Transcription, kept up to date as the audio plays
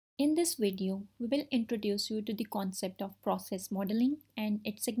In this video, we will introduce you to the concept of process modeling and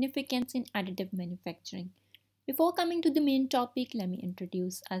its significance in additive manufacturing. Before coming to the main topic, let me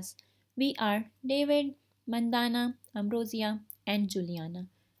introduce us. We are David, Mandana, Ambrosia, and Juliana,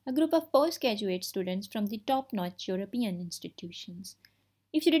 a group of postgraduate students from the top-notch European institutions.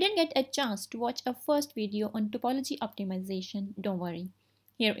 If you didn't get a chance to watch our first video on topology optimization, don't worry.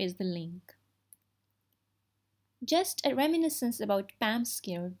 Here is the link. Just a reminiscence about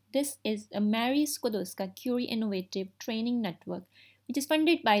PAMSCARE. This is a Marie Skłodowska-Curie Innovative Training Network, which is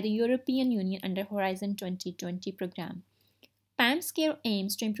funded by the European Union under Horizon 2020 program. PAMSCARE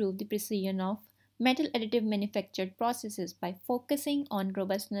aims to improve the precision of metal additive manufactured processes by focusing on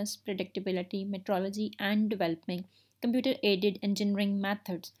robustness, predictability, metrology, and developing computer-aided engineering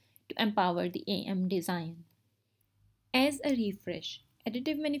methods to empower the AM design. As a refresh,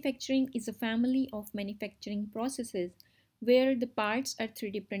 additive manufacturing is a family of manufacturing processes where the parts are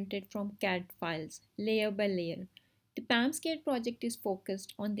 3D printed from CAD files, layer by layer. The PAMSCARE project is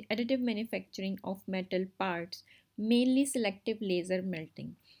focused on the additive manufacturing of metal parts, mainly selective laser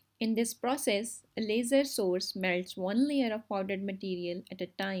melting. In this process, a laser source melts one layer of powdered material at a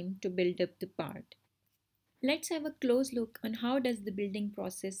time to build up the part. Let's have a close look on how does the building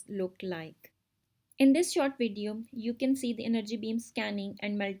process look like. In this short video, you can see the energy beam scanning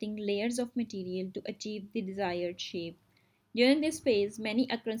and melting layers of material to achieve the desired shape. During this phase, many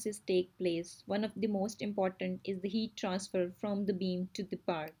occurrences take place. One of the most important is the heat transfer from the beam to the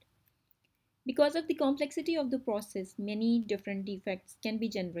part. Because of the complexity of the process, many different defects can be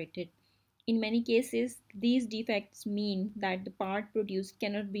generated. In many cases, these defects mean that the part produced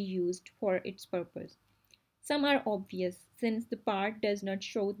cannot be used for its purpose. Some are obvious since the part does not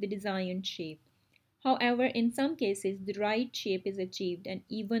show the desired shape. However, in some cases, the right shape is achieved, and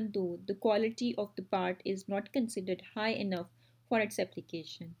even though the quality of the part is not considered high enough for its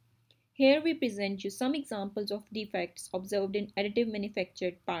application. Here we present you some examples of defects observed in additive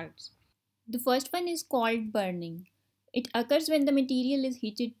manufactured parts. The first one is called burning. It occurs when the material is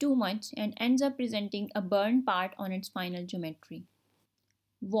heated too much and ends up presenting a burned part on its final geometry.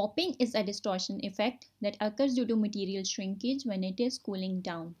 Warping is a distortion effect that occurs due to material shrinkage when it is cooling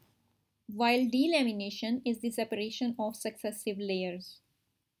down, while delamination is the separation of successive layers.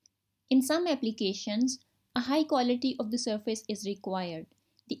 In some applications, a high quality of the surface is required.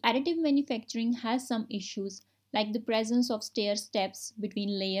 The additive manufacturing has some issues like the presence of stair steps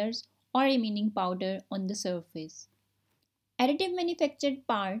between layers or remaining powder on the surface. Additive manufactured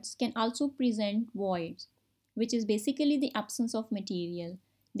parts can also present voids, which is basically the absence of material.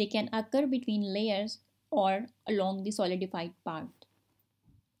 They can occur between layers or along the solidified part.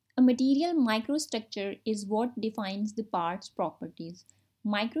 A material microstructure is what defines the part's properties.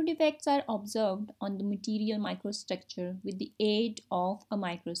 Microdefects are observed on the material microstructure with the aid of a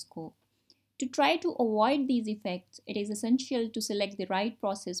microscope. To try to avoid these effects, it is essential to select the right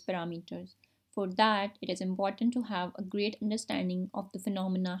process parameters. For that, it is important to have a great understanding of the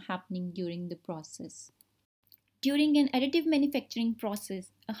phenomena happening during the process. During an additive manufacturing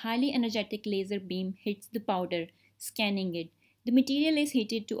process, a highly energetic laser beam hits the powder, scanning it. The material is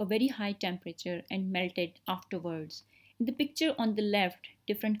heated to a very high temperature and melted afterwards. In the picture on the left,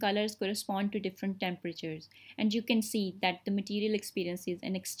 different colors correspond to different temperatures, and you can see that the material experiences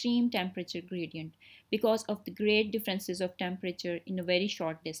an extreme temperature gradient because of the great differences of temperature in a very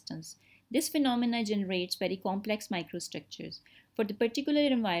short distance. This phenomena generates very complex microstructures for the particular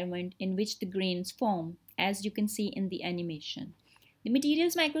environment in which the grains form, as you can see in the animation. The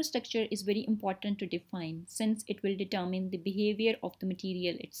material's microstructure is very important to define since it will determine the behavior of the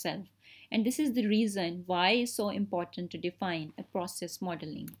material itself. And this is the reason why it is so important to define a process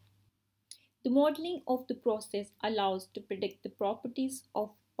modeling. The modeling of the process allows to predict the properties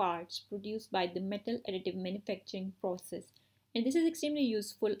of parts produced by the metal additive manufacturing process. And this is extremely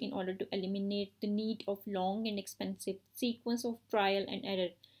useful in order to eliminate the need of long and expensive sequence of trial and error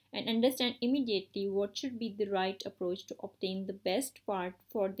and understand immediately what should be the right approach to obtain the best part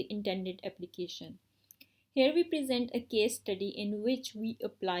for the intended application. Here we present a case study in which we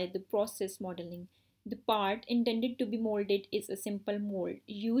apply the process modeling. The part intended to be molded is a simple mold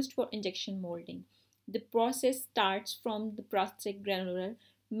used for injection molding. The process starts from the plastic granular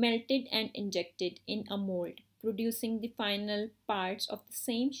melted and injected in a mold, producing the final parts of the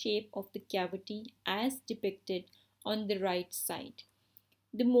same shape of the cavity as depicted on the right side.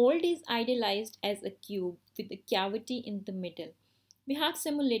 The mold is idealized as a cube with a cavity in the middle. We have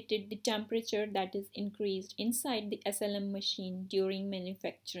simulated the temperature that is increased inside the SLM machine during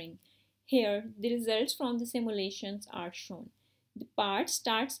manufacturing. Here, the results from the simulations are shown. The part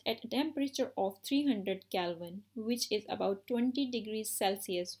starts at a temperature of 300 Kelvin, which is about 20 degrees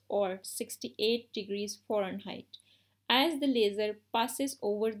Celsius or 68 degrees Fahrenheit. As the laser passes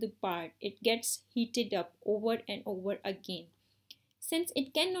over the part, it gets heated up over and over again. Since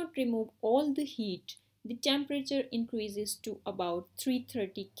it cannot remove all the heat, the temperature increases to about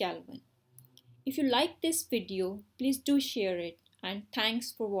 330 Kelvin. If you like this video, please do share it, and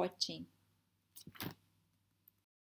thanks for watching.